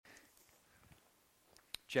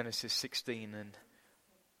Genesis 16, and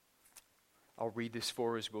I'll read this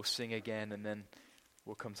for us, we'll sing again, and then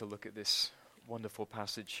we'll come to look at this wonderful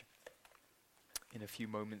passage in a few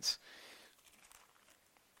moments.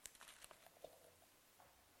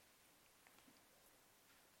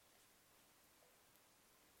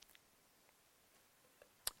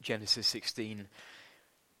 Genesis 16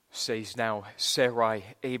 says, "Now Sarai,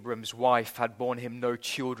 Abram's wife, had borne him no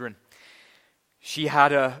children. She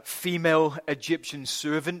had a female Egyptian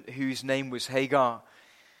servant whose name was Hagar.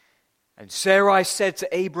 And Sarai said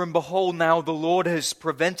to Abram, 'Behold, now the Lord has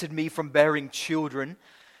prevented me from bearing children.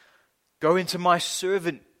 Go into my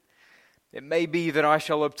servant. It may be that I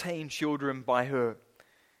shall obtain children by her.'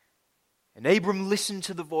 And Abram listened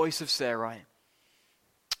to the voice of Sarai.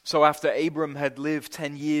 So after Abram had lived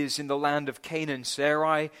 10 years in the land of Canaan,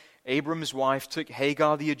 Sarai, Abram's wife, took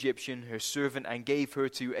Hagar the Egyptian, her servant, and gave her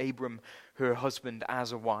to Abram, her husband,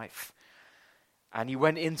 as a wife. And he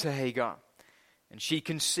went into Hagar, and she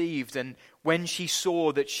conceived. And when she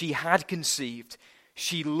saw that she had conceived,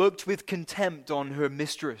 she looked with contempt on her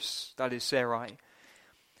mistress," that is Sarai.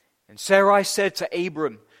 "And Sarai said to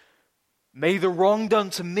Abram, 'May the wrong done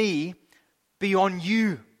to me be on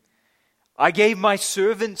you. I gave my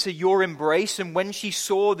servant to your embrace, and when she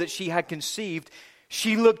saw that she had conceived,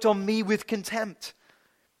 she looked on me with contempt.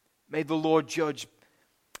 May the Lord judge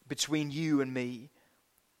between you and me.'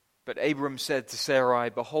 But Abram said to Sarai,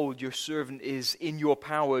 'Behold, your servant is in your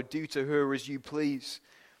power. Do to her as you please.'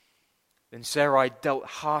 Then Sarai dealt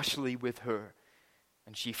harshly with her,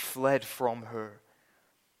 and she fled from her.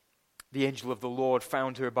 The angel of the Lord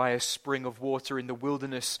found her by a spring of water in the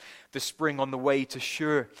wilderness, the spring on the way to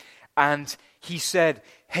Shur. And he said,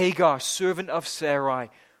 'Hagar, servant of Sarai,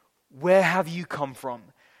 where have you come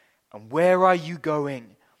from? And where are you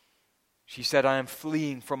going?' She said, 'I am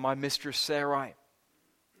fleeing from my mistress Sarai.'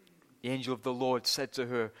 The angel of the Lord said to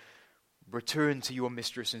her, 'Return to your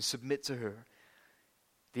mistress and submit to her.'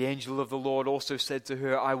 The angel of the Lord also said to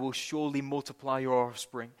her, 'I will surely multiply your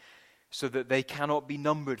offspring, so that they cannot be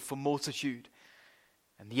numbered for multitude.'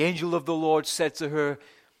 And the angel of the Lord said to her,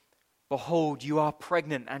 'Behold, you are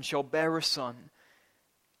pregnant and shall bear a son.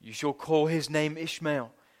 You shall call his name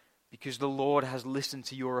Ishmael, because the Lord has listened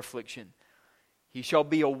to your affliction. He shall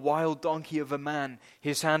be a wild donkey of a man,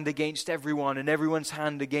 his hand against everyone, and everyone's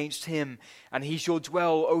hand against him, and he shall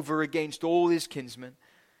dwell over against all his kinsmen.'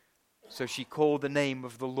 So she called the name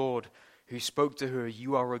of the Lord, who spoke to her,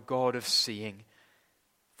 'You are a God of seeing.'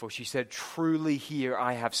 For she said, 'Truly here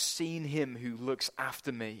I have seen him who looks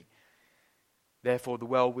after me.' Therefore the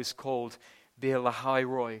well was called Beer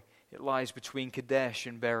Lahairoi. It lies between Kadesh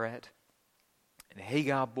and Bered. And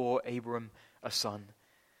Hagar bore Abram a son.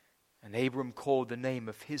 And Abram called the name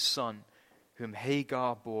of his son, whom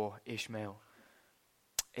Hagar bore, Ishmael.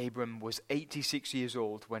 Abram was 86 years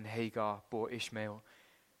old when Hagar bore Ishmael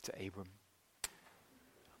to Abram."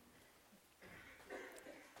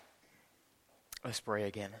 Let's pray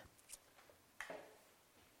again.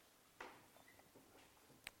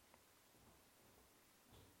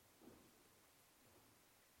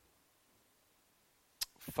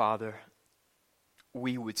 Father,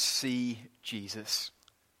 we would see Jesus.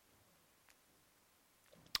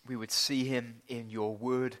 We would see him in your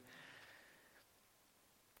word.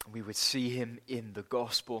 We would see him in the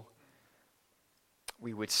gospel.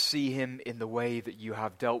 We would see him in the way that you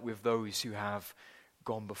have dealt with those who have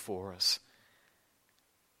gone before us.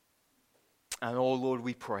 And oh Lord,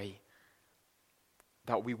 we pray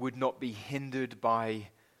that we would not be hindered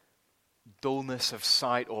by dullness of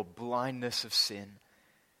sight or blindness of sin,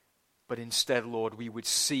 but instead, Lord, we would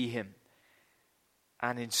see him,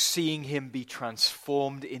 and in seeing him be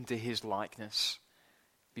transformed into his likeness,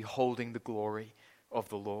 beholding the glory of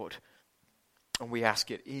the Lord. And we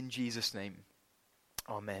ask it in Jesus' name.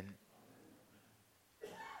 Amen.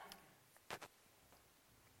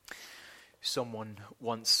 Someone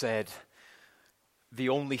once said, "The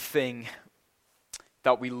only thing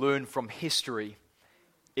that we learn from history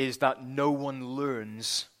is that no one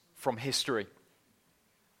learns from history."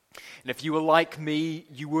 And if you were like me,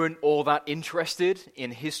 you weren't all that interested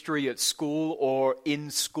in history at school or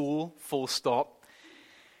in school, full stop.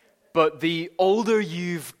 But the older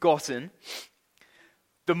you've gotten,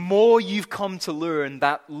 the more you've come to learn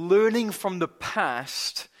that learning from the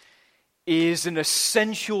past is an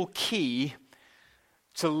essential key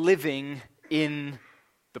to living in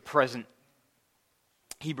the present.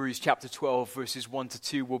 Hebrews chapter 12, verses 1 to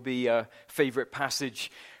 2 will be a favorite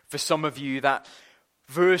passage for some of you. That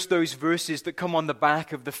verse, those verses that come on the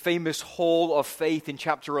back of the famous Hall of Faith in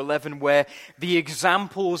chapter 11, where the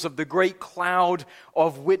examples of the great cloud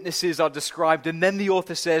of witnesses are described. And then the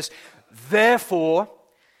author says, "Therefore,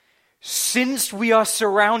 since we are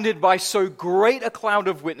surrounded by so great a cloud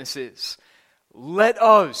of witnesses, let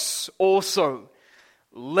us also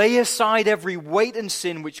lay aside every weight and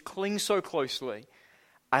sin which clings so closely,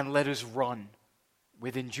 and let us run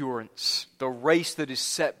with endurance the race that is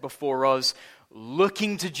set before us,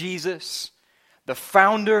 looking to Jesus, the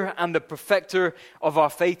founder and the perfecter of our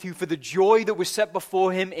faith, who for the joy that was set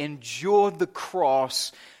before him endured the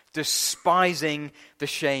cross, despising the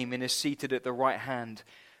shame, and is seated at the right hand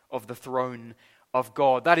of the throne of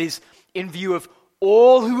God. That is, in view of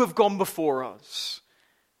all who have gone before us,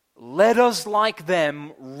 let us, like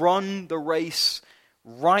them, run the race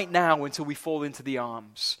right now until we fall into the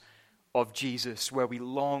arms of Jesus, where we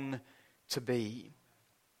long to be.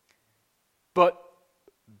 But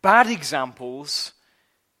bad examples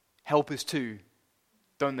help us too,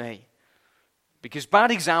 don't they? Because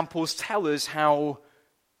bad examples tell us how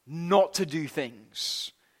not to do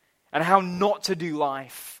things and how not to do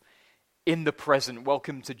life in the present.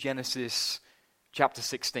 Welcome to Genesis chapter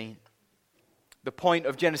 16. The point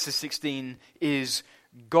of Genesis 16 is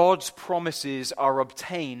God's promises are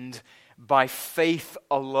obtained by faith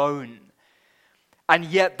alone. And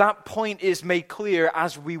yet that point is made clear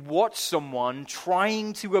as we watch someone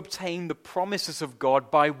trying to obtain the promises of God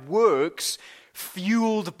by works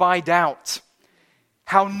fueled by doubt.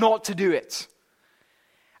 How not to do it.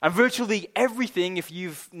 And virtually everything, if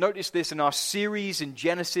you've noticed this in our series in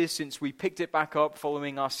Genesis, since we picked it back up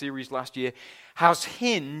following our series last year, has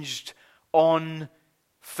hinged on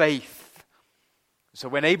faith. So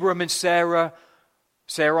when Abram and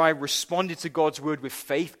Sarai responded to God's word with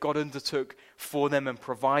faith, God undertook for them and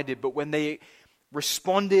provided. But when they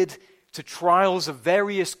responded to trials of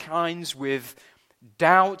various kinds with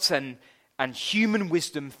doubt and human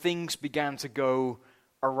wisdom, things began to go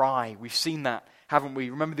awry. We've seen that, haven't we?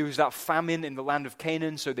 Remember, there was that famine in the land of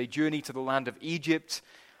Canaan, so they journeyed to the land of Egypt.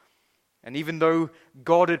 And even though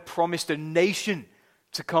God had promised a nation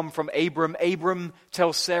to come from Abram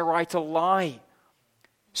tells Sarai to lie.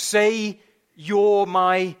 Say you're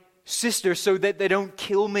my sister so that they don't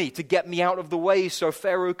kill me, to get me out of the way so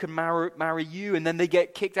Pharaoh can marry you. And then they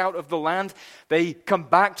get kicked out of the land. They come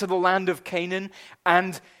back to the land of Canaan,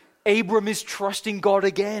 and Abram is trusting God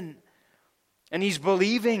again. And he's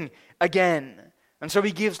believing again. And so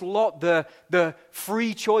he gives Lot the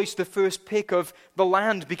free choice, the first pick of the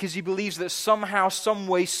land, because he believes that somehow, some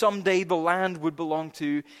way, someday the land would belong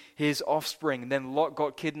to his offspring. And then Lot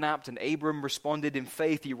got kidnapped, and Abram responded in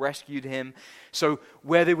faith. He rescued him. So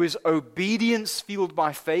where there was obedience fueled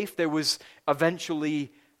by faith, there was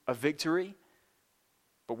eventually a victory.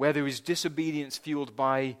 But where there was disobedience fueled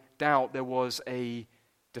by doubt, there was a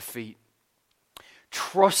defeat.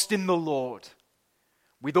 Trust in the Lord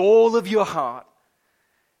with all of your heart,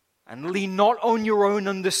 and lean not on your own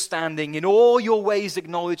understanding. In all your ways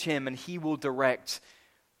acknowledge him, and he will direct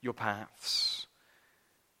your paths.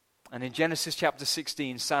 And in Genesis chapter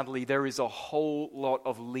 16, sadly, there is a whole lot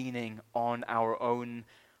of leaning on our own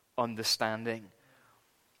understanding.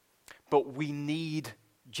 But we need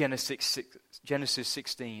Genesis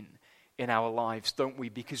 16 in our lives, don't we?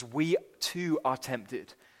 Because we too are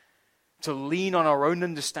tempted to lean on our own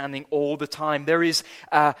understanding all the time. There is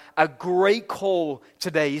a great call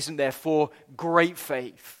today, isn't there, for great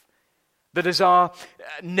faith. That as our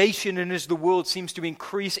nation and as the world seems to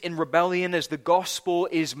increase in rebellion, as the gospel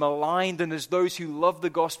is maligned, and as those who love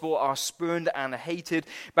the gospel are spurned and hated,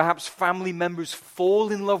 perhaps family members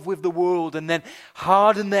fall in love with the world and then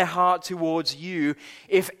harden their heart towards you.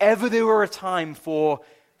 If ever there were a time for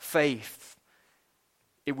faith,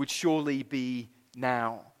 it would surely be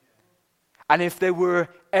now. And if there were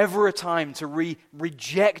ever a time to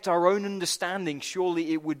reject our own understanding,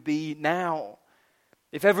 surely it would be now.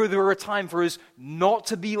 If ever there were a time for us not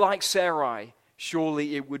to be like Sarai,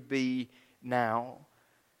 surely it would be now.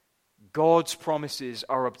 God's promises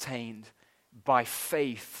are obtained by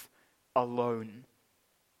faith alone.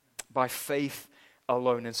 By faith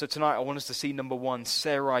alone. And so tonight I want us to see, number one,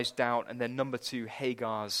 Sarai's doubt, and then number two,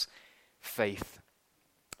 Hagar's faith.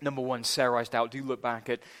 Number one, Sarai's doubt. Do look back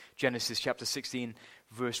at Genesis chapter 16,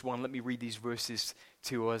 verse 1. Let me read these verses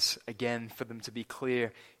to us again for them to be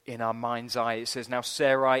clear in our mind's eye. It says, "Now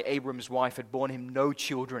Sarai, Abram's wife, had borne him no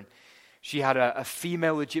children. She had a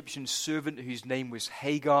female Egyptian servant whose name was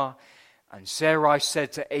Hagar. And Sarai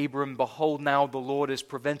said to Abram, 'Behold, now the Lord has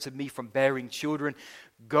prevented me from bearing children.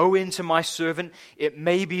 Go into my servant. It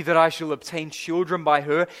may be that I shall obtain children by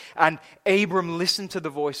her.' And Abram listened to the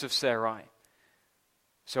voice of Sarai.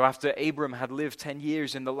 So after Abram had lived 10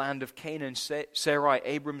 years in the land of Canaan, Sarai,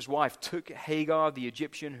 Abram's wife, took Hagar the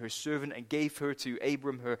Egyptian, her servant, and gave her to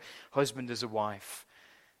Abram, her husband, as a wife.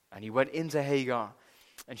 And he went into Hagar,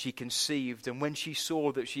 And she conceived, and when she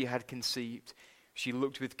saw that she had conceived, she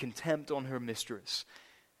looked with contempt on her mistress.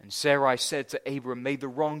 And Sarai said to Abram, may the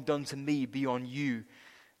wrong done to me be on you.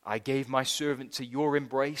 I gave my servant to your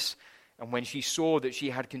embrace, and when she saw that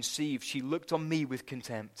she had conceived, she looked on me with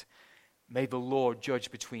contempt. May the Lord judge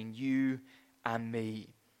between you and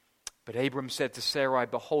me. But Abram said to Sarai,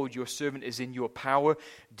 behold, your servant is in your power.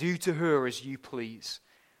 Do to her as you please.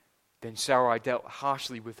 Then Sarai dealt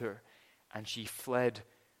harshly with her, and she fled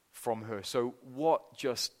from her. So what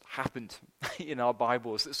just happened in our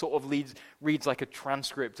Bibles? It sort of reads like a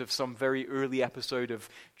transcript of some very early episode of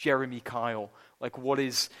Jeremy Kyle. Like, what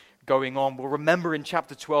is going on? Well, remember in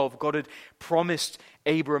chapter 12, God had promised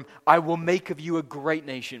Abram, I will make of you a great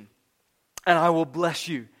nation, and I will bless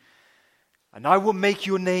you, and I will make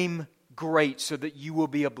your name great so that you will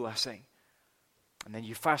be a blessing. And then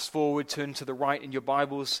you fast forward, turn to the right in your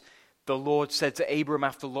Bibles. The Lord said to Abram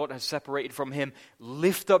after Lot had separated from him,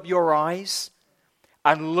 lift up your eyes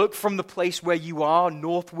and look from the place where you are,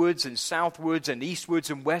 northwards and southwards and eastwards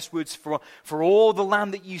and westwards, for all the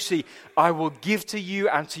land that you see, I will give to you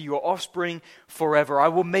and to your offspring forever. I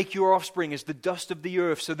will make your offspring as the dust of the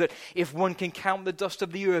earth, so that if one can count the dust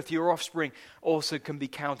of the earth, your offspring also can be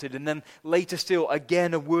counted. And then later still,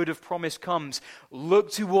 again, a word of promise comes.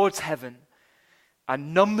 Look towards heaven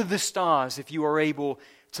and number the stars if you are able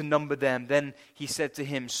to number them. Then he said to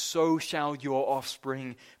him, so shall your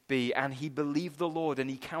offspring be. And he believed the Lord, and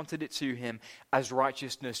he counted it to him as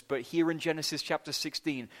righteousness. But here in Genesis chapter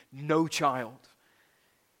 16, no child,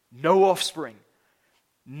 no offspring,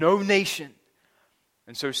 no nation.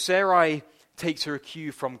 And so Sarai takes her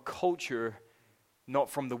cue from culture, not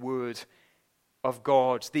from the word of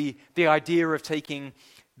God. The idea of taking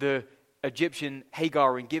the Egyptian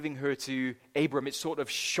Hagar and giving her to Abram, it sort of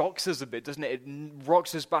shocks us a bit, doesn't it? It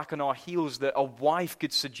rocks us back on our heels that a wife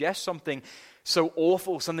could suggest something so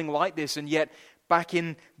awful, something like this, and yet back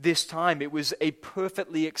in this time it was a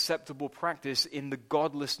perfectly acceptable practice in the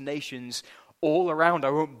godless nations all around.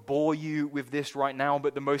 I won't bore you with this right now,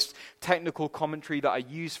 but the most technical commentary that I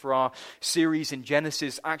use for our series in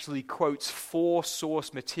Genesis actually quotes 4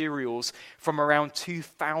 source materials from around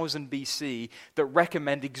 2000 BC that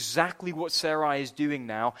recommend exactly what Sarai is doing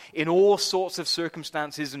now in all sorts of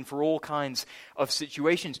circumstances and for all kinds of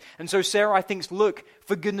situations. And so Sarai thinks, look,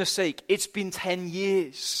 for goodness sake, it's been 10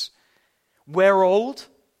 years. We're old.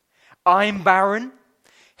 I'm barren.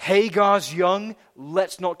 Hagar's young.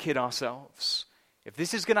 Let's not kid ourselves. If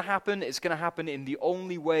this is going to happen, it's going to happen in the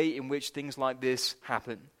only way in which things like this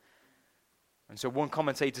happen. And so one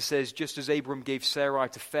commentator says, just as Abram gave Sarai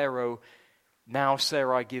to Pharaoh, now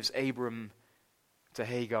Sarai gives Abram to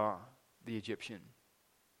Hagar, the Egyptian.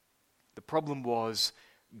 The problem was,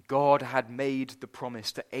 God had made the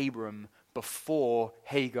promise to Abram before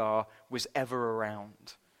Hagar was ever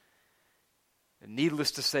around. And needless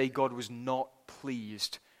to say, God was not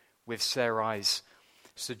pleased with Sarai's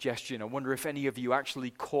suggestion. I wonder if any of you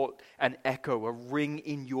actually caught an echo, a ring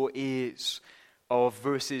in your ears of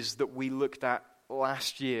verses that we looked at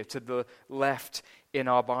last year to the left in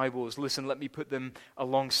our Bibles. Listen, let me put them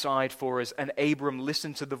alongside for us. And Abram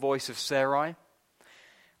listened to the voice of Sarai,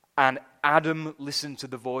 and Adam listened to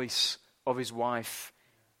the voice of his wife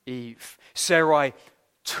Eve. Sarai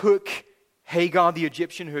took Hagar the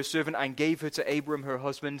Egyptian, her servant, and gave her to Abram, her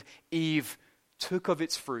husband. Eve took of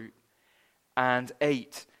its fruit and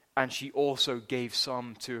ate, and she also gave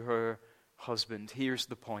some to her husband. Here's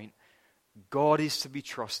the point. God is to be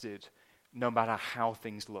trusted no matter how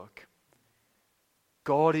things look.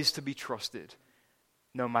 God is to be trusted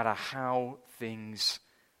no matter how things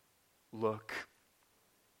look.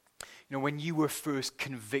 You know, when you were first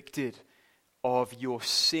convicted of your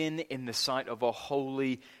sin in the sight of a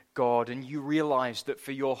holy God, and you realized that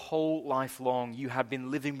for your whole life long you had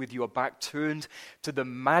been living with your back turned to the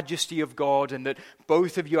majesty of God, and that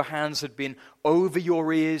both of your hands had been over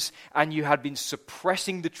your ears, and you had been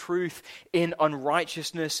suppressing the truth in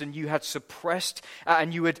unrighteousness, and you had suppressed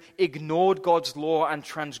and you had ignored God's law and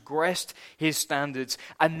transgressed his standards,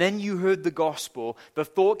 and then you heard the gospel, the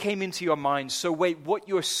thought came into your mind, so wait, what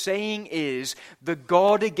you're saying is the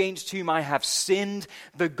God against whom I have sinned,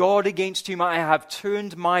 the God against whom I have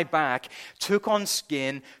turned my back, took on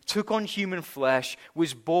skin, took on human flesh,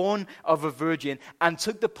 was born of a virgin, and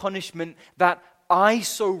took the punishment that I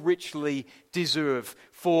so richly deserve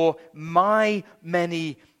for my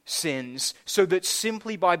many sins, so that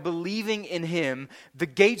simply by believing in him, the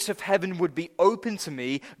gates of heaven would be open to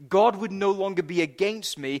me, God would no longer be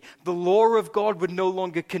against me, the law of God would no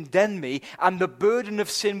longer condemn me, and the burden of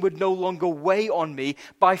sin would no longer weigh on me.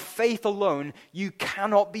 By faith alone, you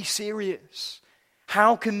cannot be serious.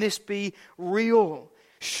 How can this be real?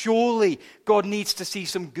 Surely God needs to see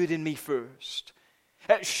some good in me first.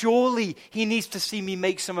 Surely he needs to see me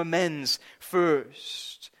make some amends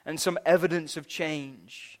first and some evidence of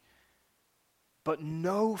change. But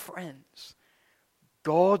no, friends,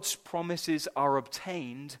 God's promises are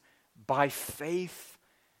obtained by faith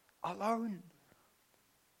alone.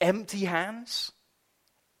 Empty hands,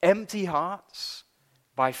 empty hearts,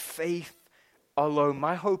 by faith alone.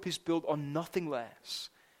 My hope is built on nothing less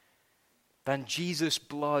than Jesus'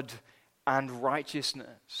 blood and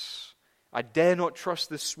righteousness. I dare not trust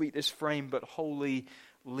the sweetest frame, but wholly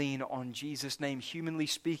lean on Jesus' name. Humanly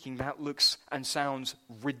speaking, that looks and sounds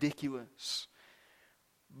ridiculous.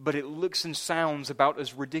 But it looks and sounds about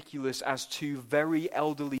as ridiculous as two very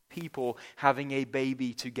elderly people having a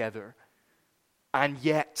baby together. And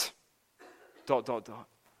yet, ...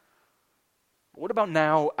 What about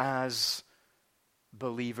now as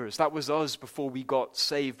believers? That was us before we got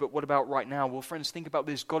saved, but what about right now? Well, friends, think about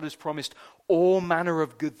this. God has promised all manner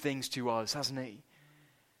of good things to us, hasn't he?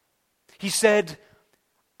 He said,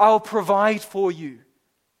 I'll provide for you,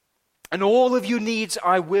 and all of your needs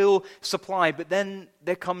I will supply. But then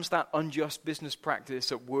there comes that unjust business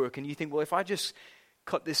practice at work, and you think, well, if I just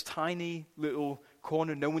cut this tiny little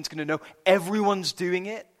corner, no one's going to know. Everyone's doing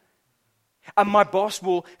it. And my boss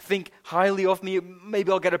will think highly of me.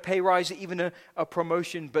 Maybe I'll get a pay rise, even a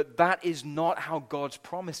promotion. But that is not how God's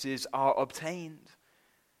promises are obtained.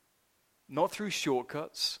 Not through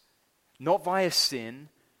shortcuts, not via sin,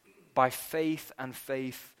 by faith and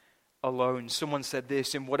faith alone. Someone said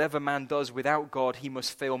this: in whatever man does without God, he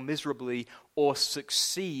must fail miserably or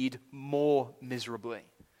succeed more miserably.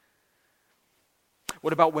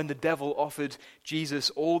 What about when the devil offered Jesus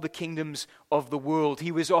all the kingdoms of the world?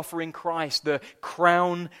 He was offering Christ the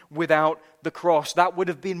crown without the cross. That would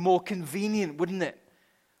have been more convenient, wouldn't it?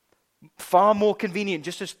 Far more convenient.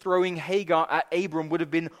 Just as throwing Hagar at Abram would have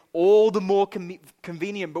been all the more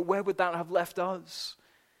convenient. But where would that have left us?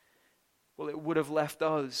 Well, it would have left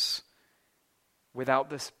us without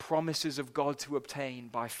the promises of God to obtain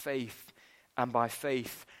by faith and by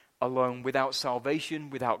faith alone, without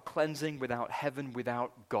salvation, without cleansing, without heaven,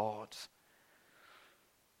 without God.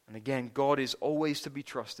 And again, God is always to be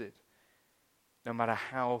trusted, no matter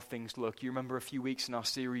how things look. You remember a few weeks in our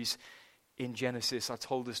series in Genesis, I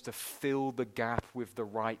told us to fill the gap with the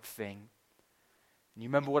right thing. And you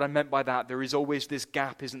remember what I meant by that? There is always this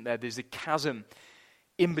gap, isn't there? There's a chasm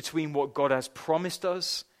in between what God has promised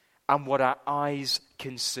us and what our eyes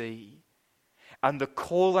can see. And the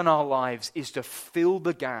call in our lives is to fill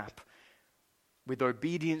the gap with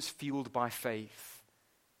obedience fueled by faith,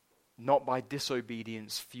 not by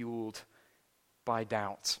disobedience fueled by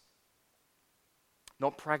doubt.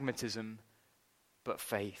 Not pragmatism, but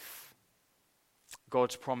faith.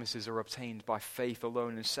 God's promises are obtained by faith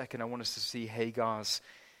alone. And second, I want us to see Hagar's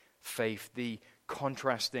faith, the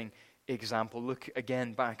contrasting example. Look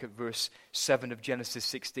again back at verse 7 of Genesis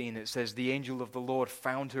 16. It says, the angel of the Lord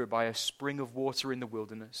found her by a spring of water in the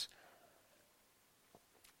wilderness,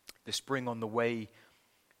 the spring on the way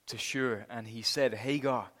to Shur. And he said,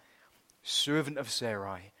 Hagar, servant of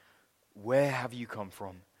Sarai, where have you come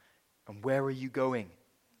from? And where are you going?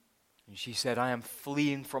 And she said, I am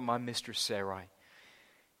fleeing from my mistress Sarai.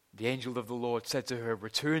 The angel of the Lord said to her,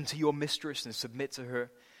 return to your mistress and submit to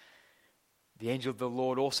her. The angel of the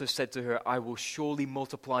Lord also said to her, I will surely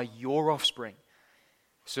multiply your offspring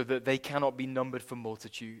so that they cannot be numbered for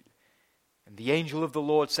multitude. And the angel of the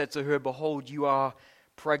Lord said to her, behold, you are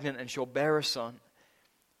pregnant and shall bear a son.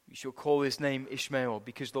 You shall call his name Ishmael,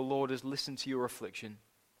 because the Lord has listened to your affliction.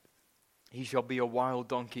 He shall be a wild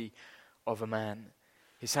donkey of a man,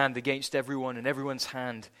 his hand against everyone and everyone's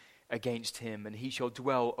hand against him, and he shall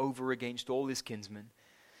dwell over against all his kinsmen.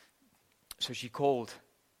 So she called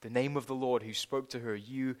the name of the Lord who spoke to her,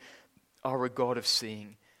 you are a God of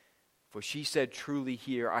seeing. For she said, truly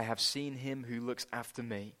here I have seen him who looks after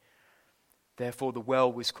me. Therefore the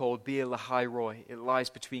well was called Beer Lahai Roi. It lies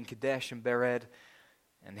between Kadesh and Bered.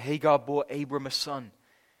 And Hagar bore Abram a son.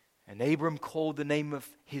 And Abram called the name of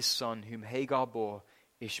his son, whom Hagar bore,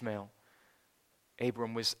 Ishmael.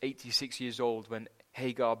 Abram was 86 years old when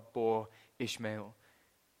Hagar bore Ishmael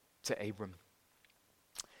to Abram.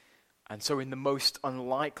 And so in the most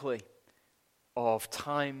unlikely of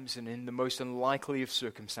times and in the most unlikely of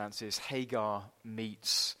circumstances, Hagar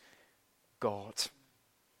meets God.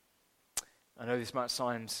 I know this might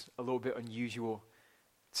sound a little bit unusual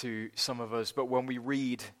to some of us, but when we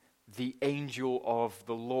read the angel of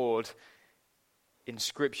the Lord in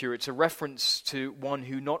Scripture, it's a reference to one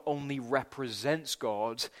who not only represents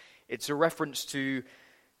God, it's a reference to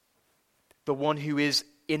the one who is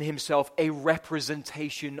in himself a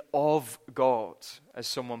representation of God, as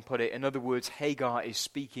someone put it. In other words, Hagar is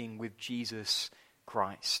speaking with Jesus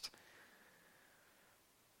Christ.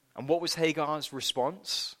 And what was Hagar's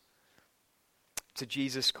response to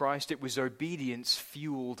Jesus Christ? It was obedience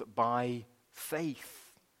fueled by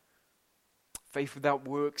faith. Faith without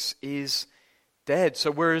works is dead.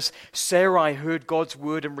 So whereas Sarai heard God's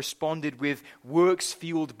word and responded with works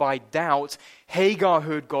fueled by doubt, Hagar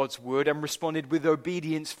heard God's word and responded with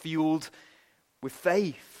obedience fueled with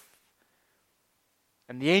faith.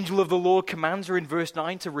 And the angel of the Lord commands her in verse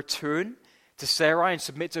 9 to return to Sarai and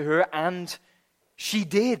submit to her, and she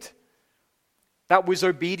did. That was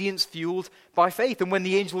obedience fueled by faith. And when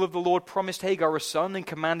the angel of the Lord promised Hagar a son and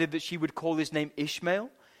commanded that she would call his name Ishmael,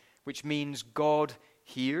 which means God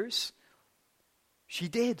hears, she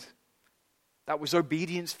did. That was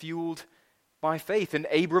obedience fueled by faith. And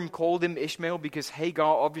Abram called him Ishmael because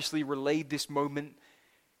Hagar obviously relayed this moment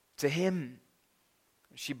to him.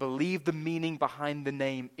 She believed the meaning behind the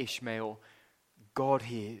name Ishmael, God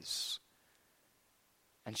hears.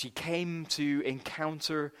 And she came to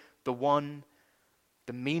encounter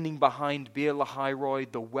the meaning behind Beer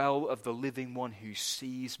Lahairoi, the well of the living one who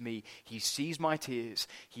sees me. He sees my tears.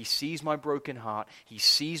 He sees my broken heart. He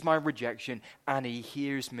sees my rejection, and he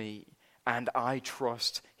hears me, and I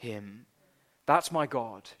trust him. That's my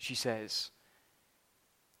God, she says.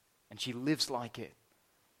 And she lives like it,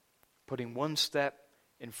 putting one step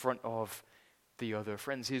in front of the other.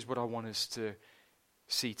 Friends, here's what I want us to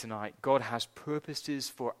see tonight. God has purposes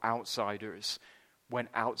for outsiders when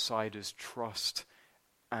outsiders trust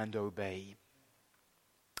and obey.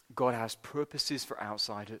 God has purposes for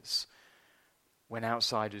outsiders when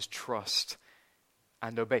outsiders trust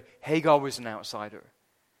and obey. Hagar was an outsider.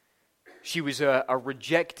 She was a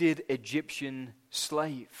rejected Egyptian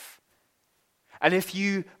slave. And if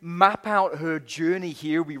you map out her journey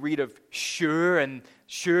here, we read of Shur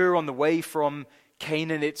on the way from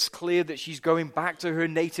Canaan. It's clear that she's going back to her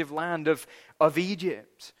native land of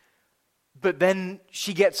Egypt. But then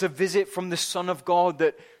she gets a visit from the Son of God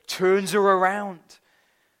that turns her around.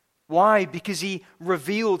 Why? Because he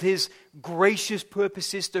revealed his gracious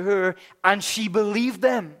purposes to her, and she believed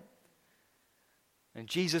them. And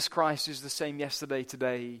Jesus Christ is the same yesterday,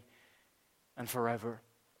 today, and forever.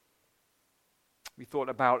 We thought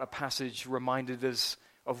about a passage reminded us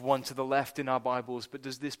of one to the left in our Bibles, but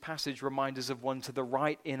does this passage remind us of one to the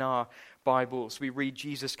right in our Bibles? We read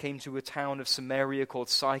Jesus came to a town of Samaria called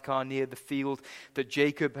Sychar near the field that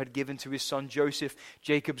Jacob had given to his son Joseph.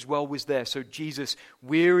 Jacob's well was there. So Jesus,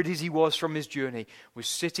 wearied as he was from his journey, was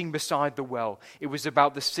sitting beside the well. It was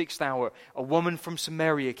about the 6th hour. A woman from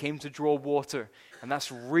Samaria came to draw water. And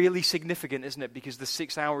that's really significant, isn't it? Because the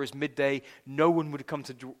 6th hour is midday. No one would come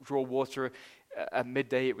to draw water at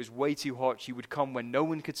midday. It was way too hot. She would come when no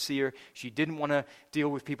one could see her. She didn't want to deal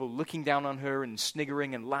with people looking down on her and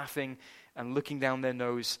sniggering and laughing and looking down their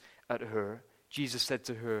nose at her. Jesus said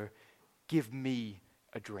to her, "Give me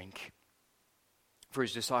a drink." For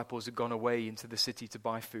his disciples had gone away into the city to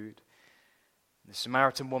buy food. The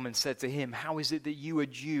Samaritan woman said to him, "How is it that you, a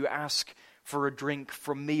Jew, ask for a drink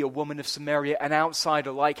from me, a woman of Samaria, an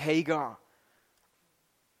outsider like Hagar?"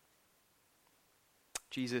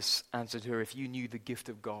 Jesus answered her, "If you knew the gift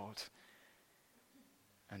of God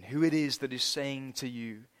and who it is that is saying to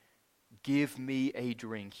you, 'Give me a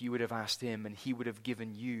drink,' you would have asked him and he would have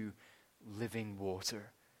given you living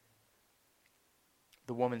water."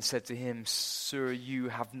 The woman said to him, "Sir, you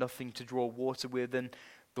have nothing to draw water with and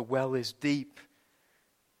the well is deep.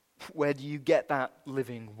 Where do you get that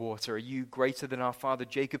living water? Are you greater than our father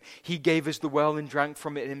Jacob? He gave us the well and drank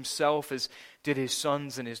from it himself, as did his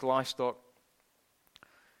sons and his livestock."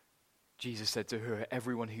 Jesus said to her,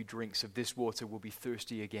 "Everyone who drinks of this water will be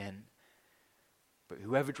thirsty again. But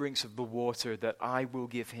whoever drinks of the water that I will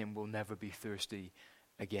give him will never be thirsty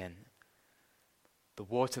again. The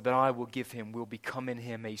water that I will give him will become in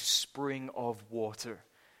him a spring of water,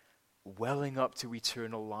 welling up to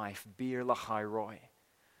eternal life." Beer Lahairoi.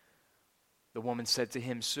 The woman said to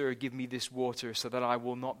him, "Sir, give me this water so that I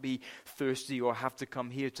will not be thirsty or have to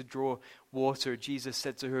come here to draw water." Jesus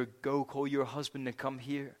said to her, "Go call your husband and come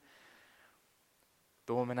here."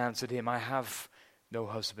 The woman answered him, "I have no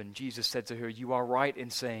husband." Jesus said to her, "You are right in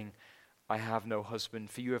saying, 'I have no husband,'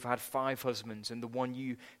 for you have had 5 husbands, and the one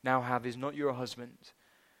you now have is not your husband.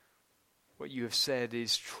 What you have said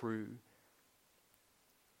is true."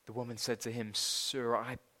 The woman said to him, "Sir,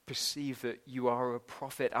 I perceive that you are a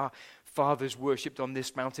prophet. Our fathers worshipped on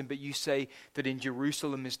this mountain, but you say that in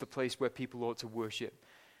Jerusalem is the place where people ought to worship."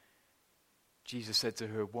 Jesus said to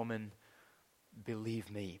her, "Woman, believe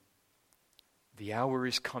me, the hour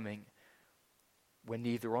is coming when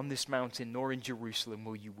neither on this mountain nor in Jerusalem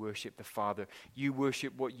will you worship the Father. You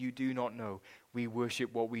worship what you do not know. We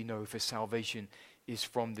worship what we know, for salvation is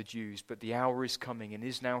from the Jews. But the hour is coming and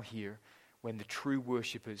is now here when the true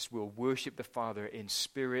worshippers will worship the Father in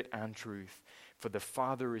spirit and truth. For the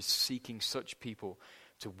Father is seeking such people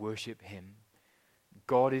to worship him.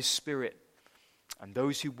 God is spirit, and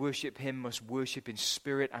those who worship him must worship in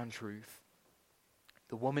spirit and truth.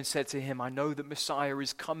 The woman said to him, I know that Messiah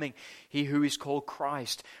is coming, he who is called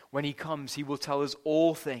Christ. When he comes, he will tell us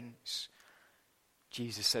all things.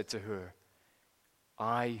 Jesus said to her,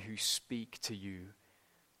 I who speak to you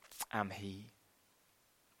am he.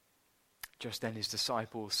 Just then his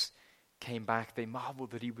disciples came back. They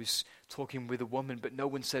marveled that he was talking with a woman, but no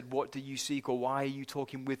one said, what do you seek, or why are you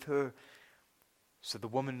talking with her? So the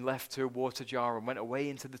woman left her water jar and went away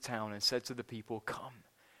into the town and said to the people, come,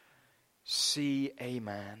 see a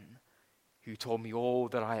man who told me all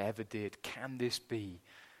that I ever did. Can this be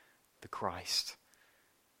the Christ?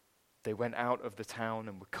 They went out of the town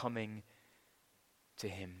and were coming to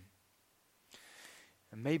him.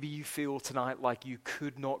 And maybe you feel tonight like you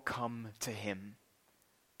could not come to him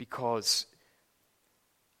because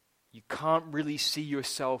you can't really see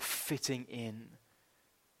yourself fitting in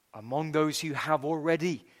among those who have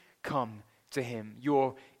already come to him.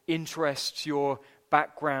 Your interests, your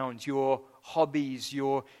background, your hobbies,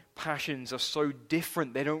 your passions are so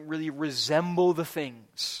different. They don't really resemble the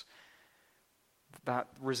things that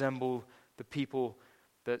resemble the people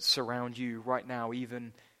that surround you right now,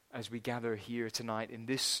 even as we gather here tonight in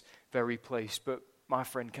this very place. But my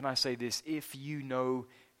friend, can I say this? If you know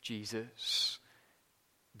Jesus,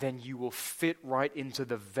 then you will fit right into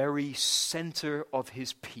the very center of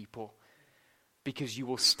his people, because you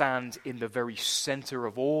will stand in the very center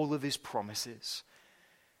of all of his promises.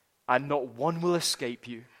 And not one will escape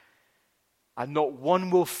you. And not one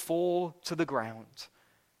will fall to the ground.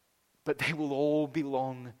 But they will all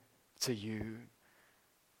belong to you.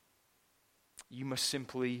 You must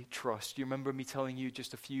simply trust. You remember me telling you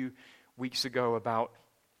just a few weeks ago about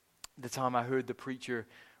the time I heard the preacher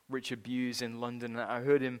Richard Buse in London. I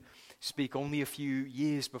heard him speak only a few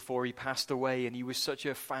years before he passed away, and he was such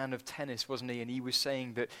a fan of tennis, wasn't he? And he was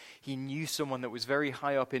saying that he knew someone that was very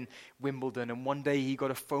high up in Wimbledon, and one day he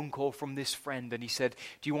got a phone call from this friend, and he said,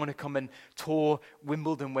 do you want to come and tour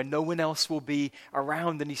Wimbledon when no one else will be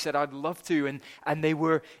around? And he said, I'd love to. And they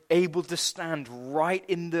were able to stand right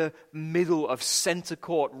in the middle of center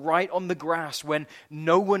court, right on the grass when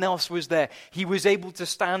no one else was there. He was able to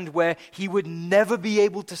stand where he would never be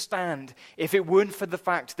able to stand if it weren't for the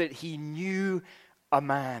fact that he knew a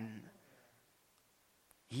man.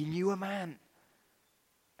 He knew a man.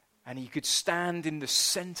 And he could stand in the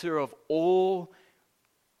center of all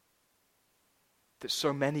that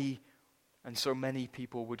so many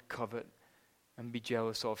people would covet and be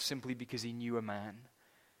jealous of, simply because he knew a man.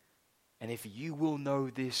 And if you will know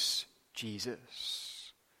this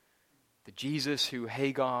Jesus, the Jesus who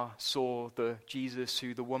Hagar saw, the Jesus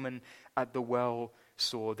who the woman at the well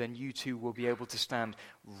saw, then you too will be able to stand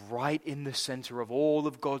right in the center of all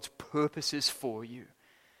of God's purposes for you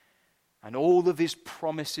and all of his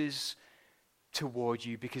promises toward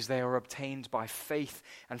you, because they are obtained by faith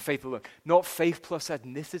and faith alone. Not faith plus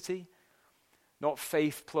ethnicity, not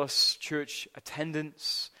faith plus church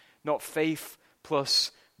attendance, not faith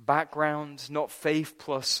plus background, not faith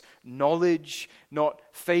plus knowledge, not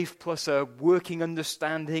faith plus a working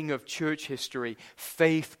understanding of church history.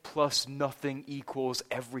 Faith plus nothing equals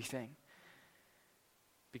everything.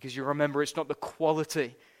 Because you remember, it's not the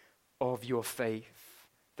quality of your faith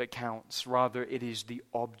that counts. Rather, it is the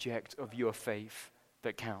object of your faith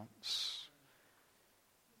that counts.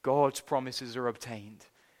 God's promises are obtained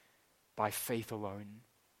by faith alone.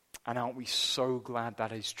 And aren't we so glad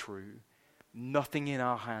that is true? Nothing in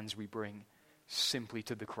our hands we bring, simply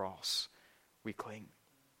to the cross we cling.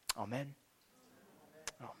 Amen.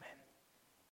 Amen.